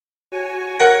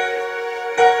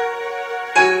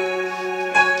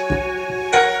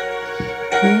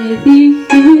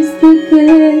dijiste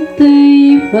que te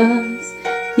ibas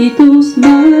y tus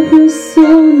labios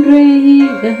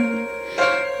sonreían,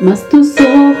 mas tus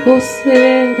ojos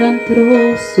eran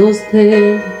trozos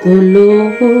de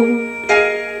dolor.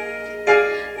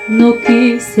 No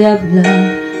quise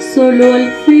hablar, solo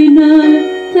al final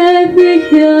te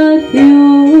dije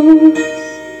adiós,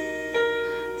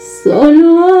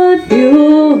 solo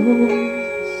adiós.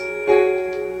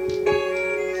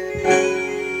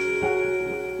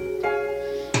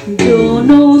 Yo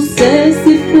no sé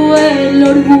si fue el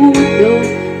orgullo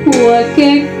o a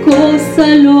qué cosa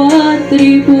lo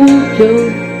atribuyo.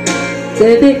 Te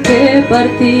dejé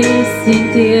partir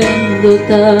sintiendo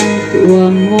tanto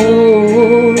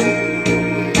amor.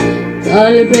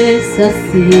 Tal vez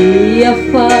hacía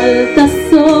falta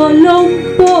solo un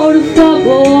por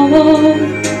favor.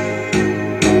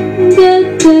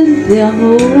 Detente,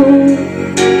 amor.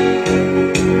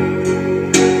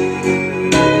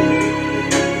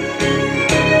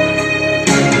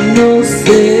 No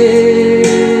sé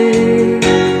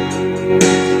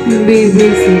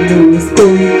vivir si no es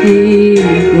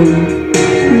contigo.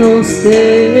 No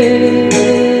sé,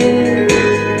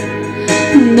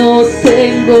 no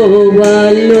tengo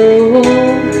valor.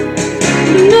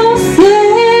 No sé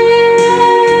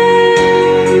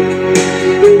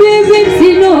vivir si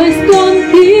no es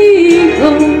contigo.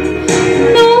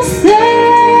 No sé,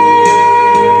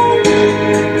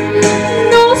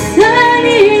 no sé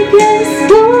ni quién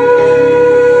soy.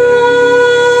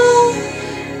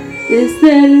 Desde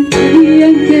el día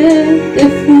en que te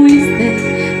fuiste,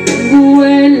 tengo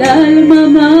el alma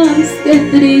más que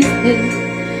triste.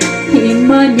 Y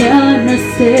mañana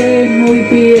sé muy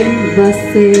bien va a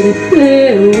ser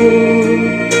peor.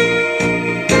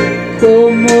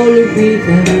 ¿Cómo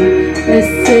olvidar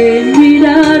ese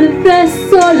mirar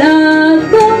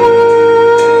desolado?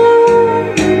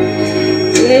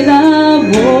 El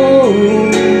amor.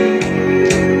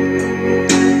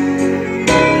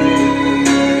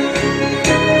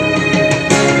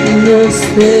 No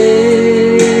sé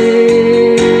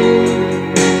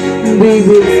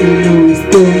vivir si no